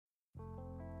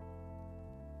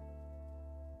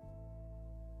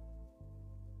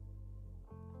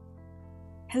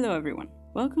Hello, everyone.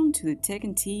 Welcome to the Tech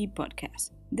and Tea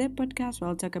podcast, the podcast where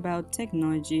I'll talk about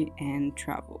technology and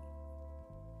travel.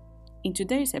 In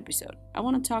today's episode, I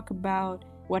want to talk about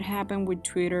what happened with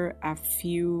Twitter a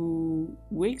few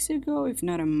weeks ago, if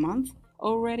not a month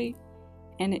already,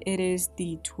 and it is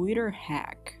the Twitter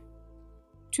hack.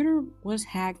 Twitter was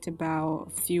hacked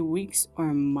about a few weeks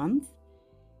or a month,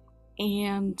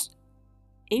 and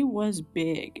it was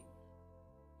big.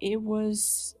 It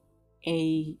was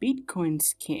a Bitcoin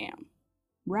scam.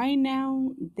 Right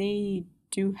now, they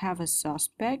do have a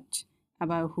suspect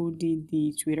about who did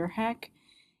the Twitter hack.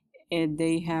 And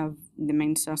they have the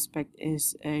main suspect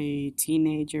is a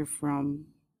teenager from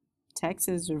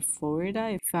Texas or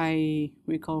Florida, if I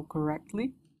recall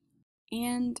correctly.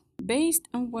 And based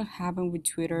on what happened with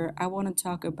Twitter, I want to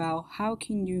talk about how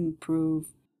can you improve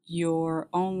your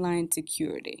online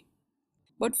security.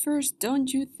 But first,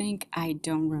 don't you think I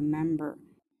don't remember?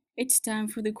 It's time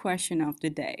for the question of the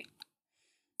day.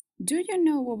 Do you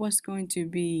know what was going to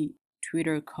be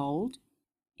Twitter called?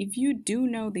 If you do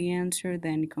know the answer,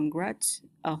 then congrats.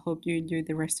 I hope you enjoy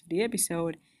the rest of the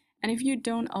episode. And if you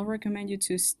don't, I'll recommend you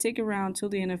to stick around till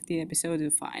the end of the episode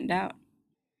to find out.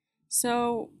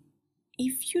 So,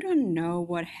 if you don't know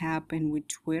what happened with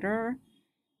Twitter,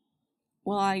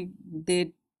 well, I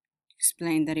did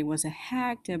explain that it was a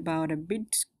hack about a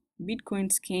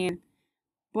Bitcoin scam,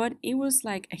 but it was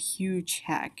like a huge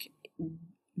hack.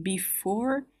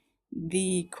 Before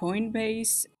the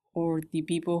Coinbase or the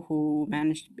people who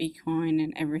managed Bitcoin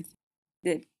and everything,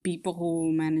 the people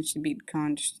who managed the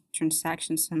Bitcoin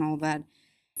transactions and all that,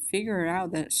 figured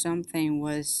out that something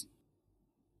was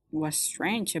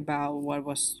strange about what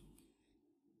was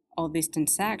all these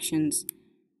transactions.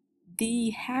 The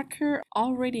hacker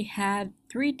already had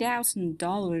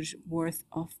 $3,000 worth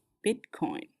of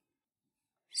Bitcoin.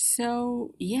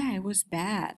 So, yeah, it was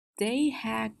bad. They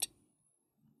hacked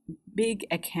big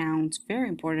accounts, very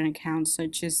important accounts,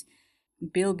 such as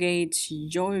Bill Gates,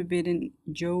 Joe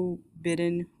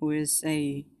Biden, who is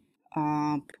a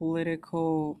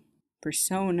political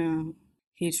persona.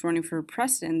 He's running for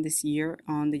president this year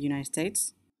on the United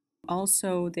States.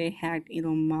 Also, they hacked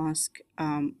Elon Musk,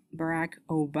 Barack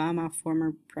Obama,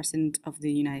 former president of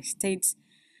the United States,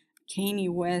 Kanye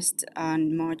West,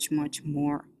 and much, much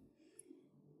more.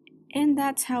 And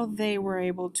that's how they were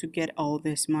able to get all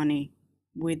this money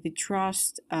with the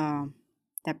trust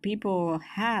that people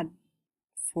had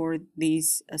for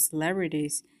these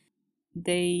celebrities.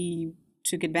 They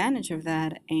took advantage of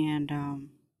that and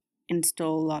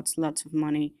stole lots of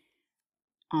money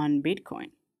on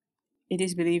Bitcoin. It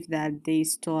is believed that they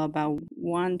stole about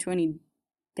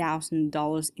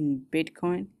 $120,000 in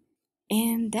Bitcoin,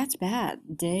 and that's bad.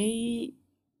 They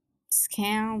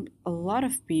scammed a lot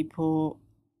of people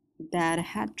that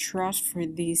had trust for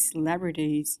these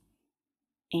celebrities,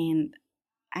 and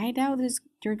I doubt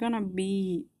they're gonna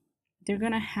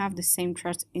have the same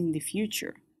trust in the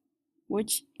future,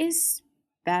 which is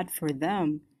bad for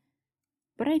them,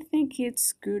 but I think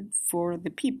it's good for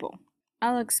the people.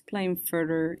 I'll explain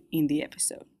further in the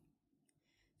episode.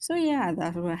 So yeah,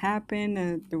 that's what happened.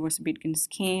 There was a Bitcoin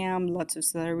scam. Lots of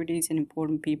celebrities and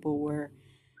important people were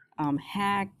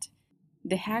hacked.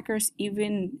 The hackers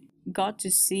even got to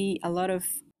see a lot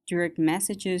of direct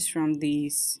messages from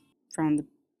the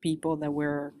people that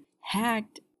were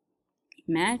hacked.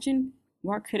 Imagine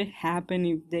what could happen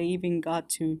if they even got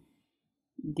to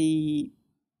the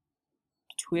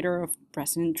Twitter of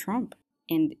President Trump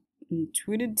and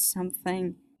tweeted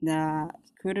something that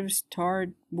could have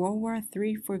started World War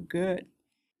III for good.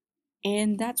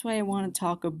 And that's why I want to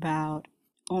talk about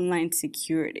online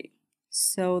security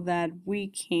so that we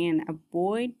can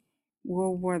avoid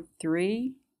World War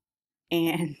III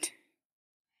and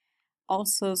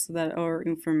also so that our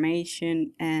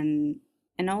information and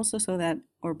also so that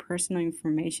our personal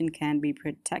information can be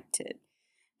protected.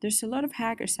 There's a lot of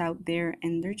hackers out there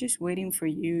and they're just waiting for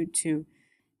you to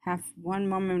have one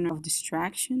moment of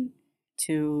distraction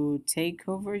to take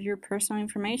over your personal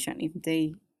information if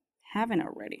they haven't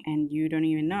already and you don't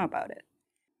even know about it.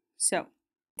 So,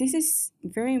 this is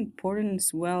very important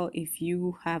as well if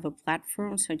you have a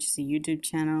platform such as a YouTube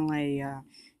channel, a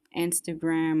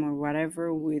Instagram, or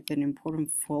whatever with an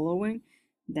important following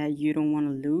that you don't want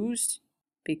to lose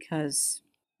because,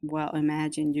 well,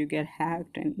 imagine you get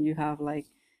hacked and you have like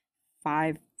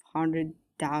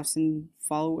 500,000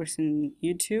 followers in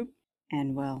YouTube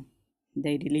and, well,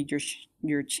 they delete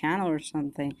your channel or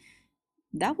something.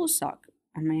 That will suck.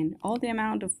 I mean, all the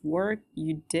amount of work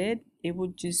you did, it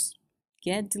would just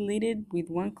get deleted with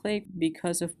one click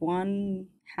because of one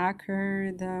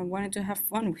hacker that wanted to have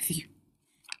fun with you.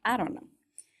 I don't know.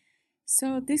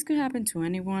 So this could happen to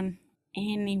anyone.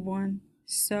 anyone.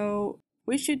 So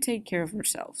we should take care of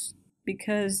ourselves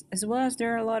because, as well as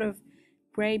there are a lot of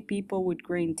great people with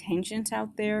great intentions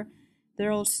out there, there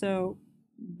are also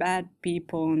bad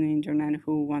people on the internet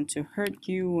who want to hurt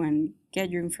you and get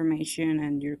your information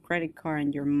and your credit card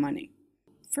and your money.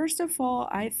 First of all,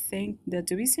 I think that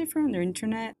to be safer on the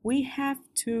internet, we have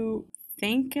to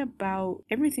think about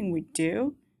everything we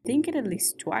do. Think it at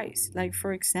least twice. Like,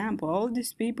 for example, all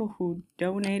these people who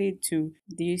donated to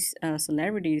these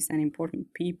celebrities and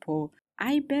important people,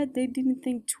 I bet they didn't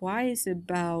think twice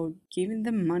about giving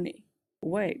them money.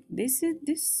 Wait, this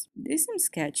seems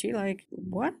sketchy. Like,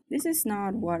 what? This is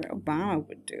not what Obama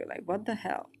would do. Like, what the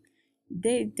hell?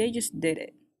 They just did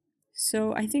it.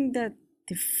 So I think that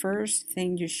the first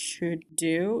thing you should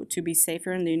do to be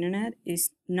safer on the internet is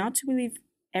not to believe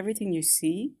everything you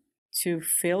see, to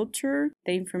filter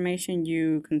the information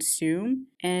you consume,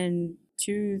 and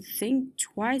to think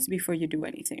twice before you do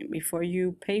anything, before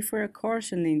you pay for a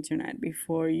course on the internet,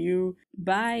 before you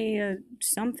buy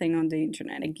something on the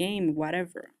internet, a game,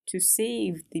 whatever, to see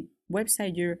if the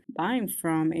website you're buying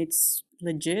from it's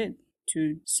legit,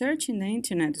 to search in the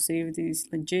internet to see if it's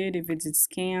legit, if it's a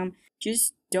scam.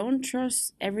 Just don't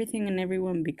trust everything and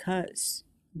everyone, because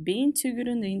being too good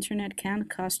on the internet can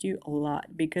cost you a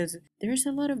lot, because there's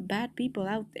a lot of bad people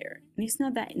out there. And it's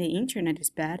not that the internet is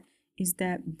bad, it's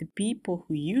that the people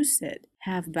who use it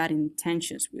have bad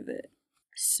intentions with it.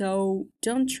 So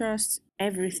don't trust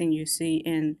everything you see,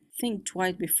 and think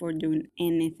twice before doing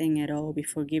anything at all,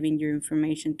 before giving your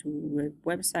information to a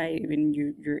website, even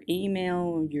your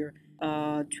email, your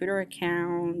Twitter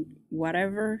account,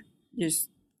 whatever. Just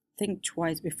think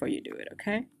twice before you do it,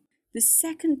 okay? The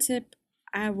second tip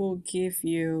I will give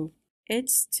you,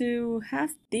 it's to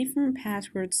have different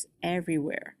passwords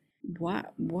everywhere. Why?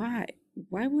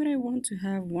 Why would I want to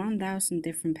have 1,000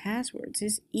 different passwords?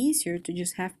 It's easier to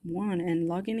just have one and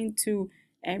log in into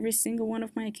every single one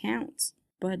of my accounts.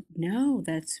 But no,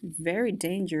 that's very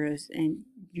dangerous and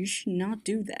you should not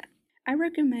do that. I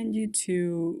recommend you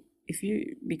to,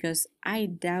 because I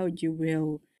doubt you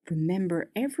will remember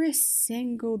every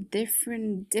single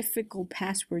different difficult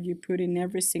password you put in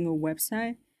every single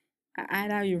website. I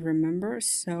doubt you remember.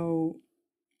 So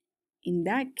in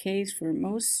that case, for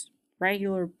most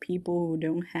regular people who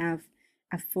don't have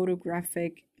a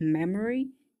photographic memory,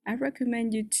 I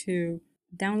recommend you to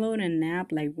download an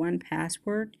app like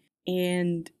 1Password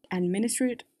and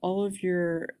administrate all of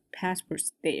your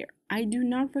passwords there. I do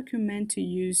not recommend to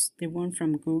use the one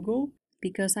from Google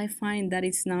because I find that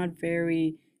it's not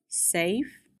very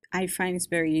safe. I find it's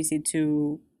very easy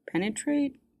to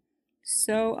penetrate.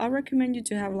 So I recommend you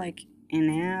to have like an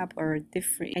app or a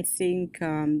different. I think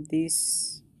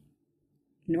this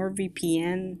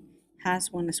NordVPN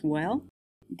has one as well,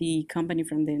 the company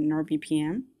from the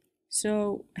NordVPN.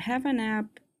 So have an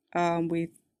app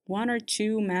with one or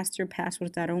two master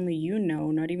passwords that only you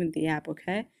know, not even the app,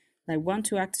 okay? Like one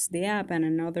to access the app and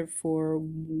another for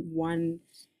one,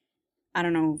 I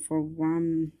don't know, for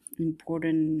one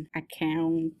important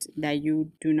account that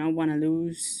you do not want to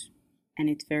lose and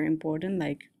it's very important.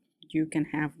 Like you can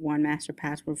have one master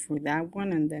password for that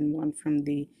one and then one from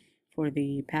the for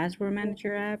the password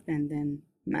manager app and then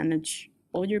manage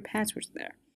all your passwords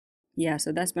there. Yeah,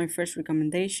 so that's my first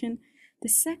recommendation. The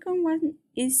second one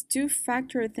is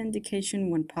two-factor authentication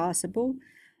when possible.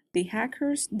 The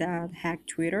hackers that hacked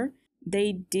Twitter,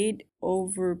 they did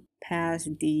overpass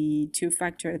the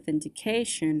two-factor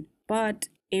authentication, but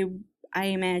I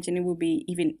imagine it will be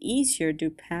even easier to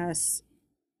pass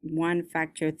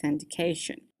one-factor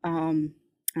authentication.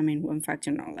 One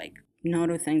factor, not like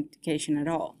not authentication at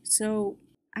all. So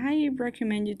I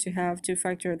recommend you to have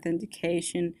two-factor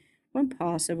authentication when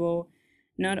possible.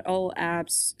 Not all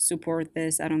apps support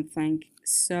this, I don't think.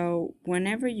 So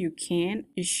whenever you can,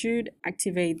 you should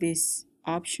activate this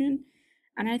option.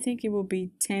 And I think it will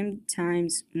be 10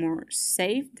 times more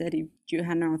safe than if you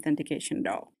had no authentication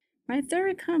at all. My third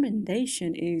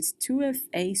recommendation is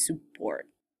 2FA support.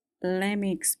 Let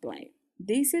me explain.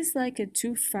 This is like a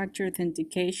two-factor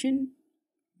authentication,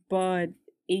 but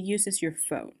it uses your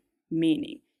phone.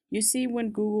 Meaning, you see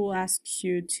when Google asks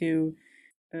you to,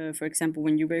 for example,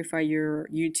 when you verify your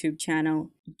YouTube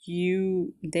channel,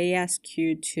 they ask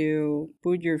you to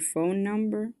put your phone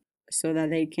number so that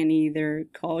they can either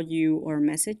call you or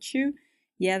message you.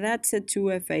 Yeah, that's a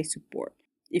 2FA support.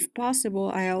 If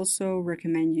possible, I also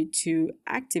recommend you to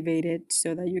activate it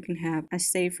so that you can have a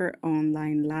safer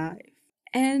online life.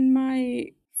 And my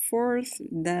fourth,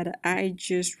 that I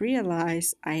just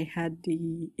realized I had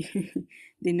the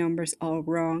the numbers all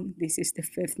wrong. This is the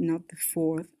fifth, not the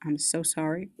fourth. I'm so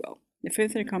sorry. Well, the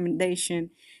fifth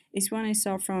recommendation is one I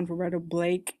saw from Roberto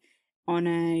Blake, on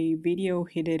a video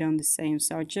he did on the same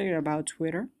subject about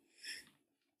Twitter.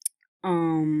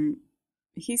 Um,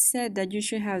 he said that you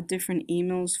should have different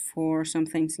emails for some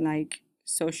things like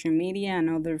social media and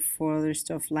other for other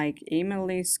stuff like email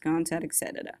lists, contact,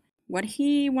 etc. What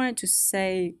he wanted to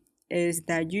say is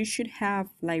that you should have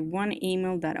like one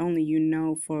email that only you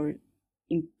know for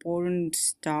important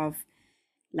stuff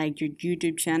like your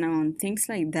YouTube channel and things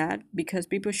like that, because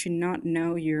people should not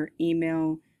know your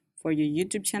email for your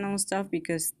YouTube channel and stuff,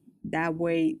 because that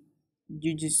way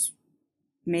you just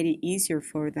made it easier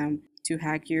for them to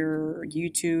hack your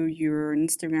YouTube, your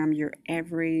Instagram, your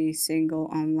every single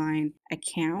online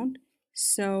account.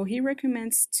 So he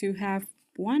recommends to have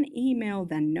one email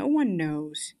that no one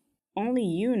knows, only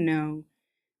you know,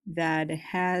 that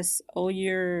has all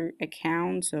your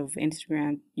accounts of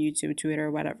Instagram, YouTube,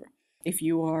 Twitter, whatever. If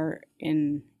you are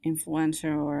an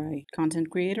influencer or a content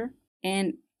creator,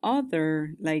 and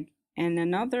another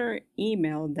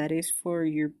email that is for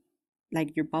your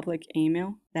public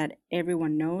email that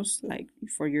everyone knows, like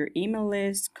for your email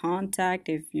list, contact.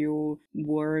 If you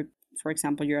work, for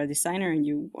example, you're a designer and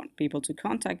you want people to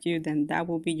contact you, then that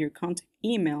will be your contact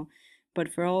email.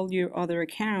 But for all your other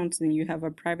accounts, then you have a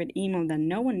private email that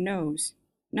no one knows,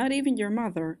 not even your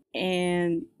mother,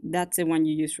 and that's the one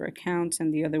you use for accounts,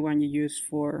 and the other one you use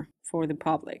for the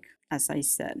public, as I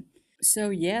said.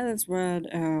 So yeah, that's what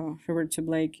Roberto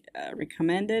Blake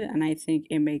recommended, and I think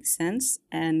it makes sense,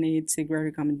 and it's a great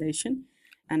recommendation,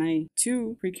 and I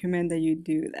too recommend that you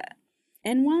do that.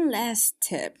 And one last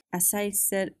tip, as I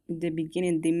said in the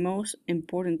beginning, the most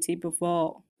important tip of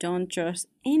all: don't trust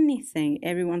anything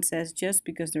everyone says just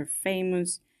because they're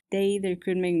famous. They either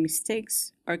could make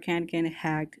mistakes or can get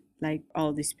hacked like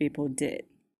all these people did.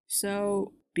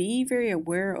 So be very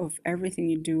aware of everything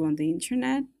you do on the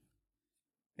internet.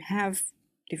 Have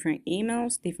different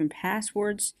emails, different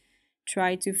passwords.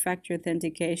 Try two-factor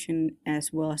authentication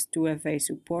as well as 2FA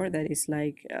support, that is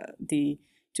like the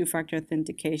two-factor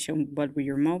authentication but with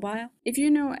your mobile. If you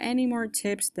know any more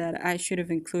tips that I should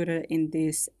have included in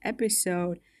this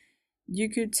episode, you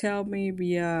could tell me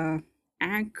via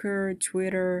Anchor,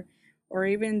 Twitter, or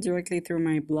even directly through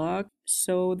my blog,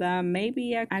 so that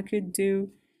maybe I could do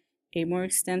a more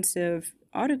extensive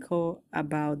article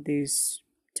about this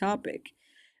topic.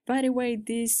 By the way,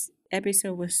 this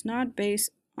episode was not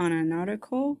based on an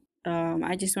article.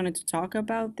 I just wanted to talk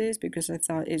about this because I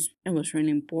thought it was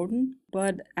really important.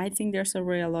 But I think there's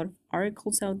already a lot of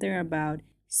articles out there about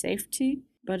safety,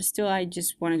 but still I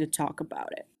just wanted to talk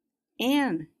about it.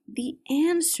 And the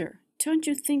answer, don't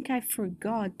you think I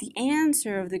forgot the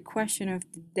answer of the question of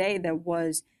the day that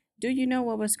was, do you know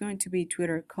what was going to be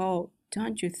Twitter called?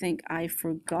 Don't you think I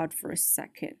forgot for a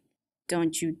second?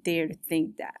 Don't you dare to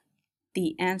think that.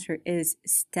 The answer is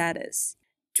status.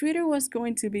 Twitter was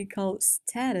going to be called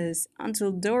Status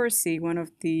until Dorsey, one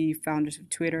of the founders of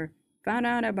Twitter, found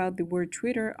out about the word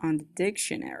Twitter on the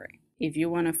dictionary. If you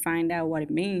want to find out what it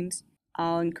means,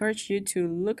 I'll encourage you to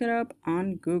look it up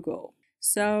on Google.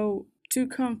 So, to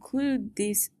conclude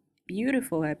this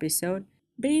beautiful episode,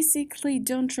 basically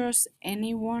don't trust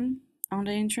anyone on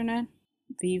the internet.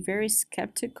 Be very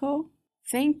skeptical.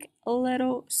 Think a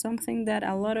little, something that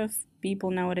a lot of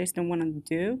people nowadays don't want to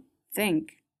do.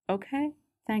 Think, okay?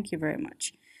 Thank you very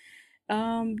much.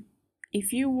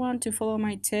 If you want to follow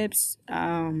my tips,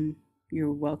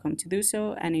 you're welcome to do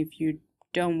so. And if you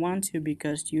don't want to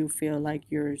because you feel like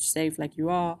you're safe like you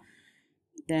are,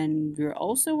 then you're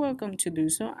also welcome to do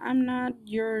so. I'm not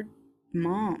your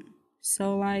mom.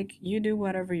 So, like, you do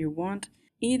whatever you want.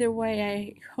 Either way,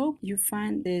 I hope you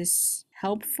find this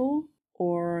helpful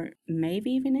or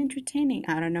maybe even entertaining.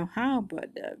 I don't know how, but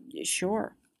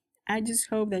sure. I just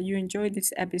hope that you enjoyed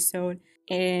this episode.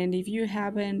 And if you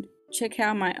haven't, check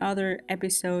out my other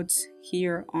episodes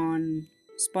here on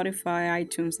Spotify,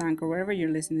 iTunes, Anchor, wherever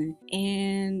you're listening.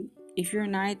 And if you're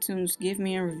on iTunes, give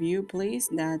me a review, please.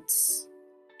 That's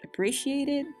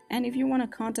appreciated. And if you want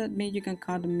to contact me, you can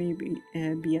contact me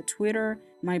via Twitter,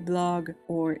 my blog,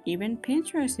 or even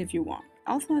Pinterest if you want.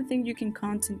 Also, I think you can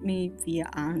contact me via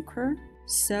Anchor.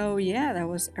 So yeah, that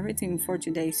was everything for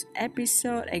today's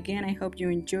episode. Again, I hope you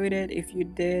enjoyed it. If you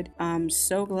did, I'm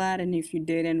so glad. And if you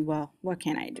didn't, well, what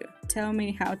can I do? Tell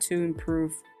me how to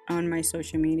improve on my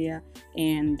social media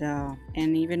and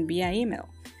even via email.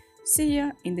 See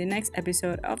ya in the next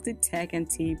episode of the Tech and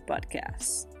Tea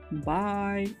podcast.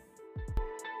 Bye.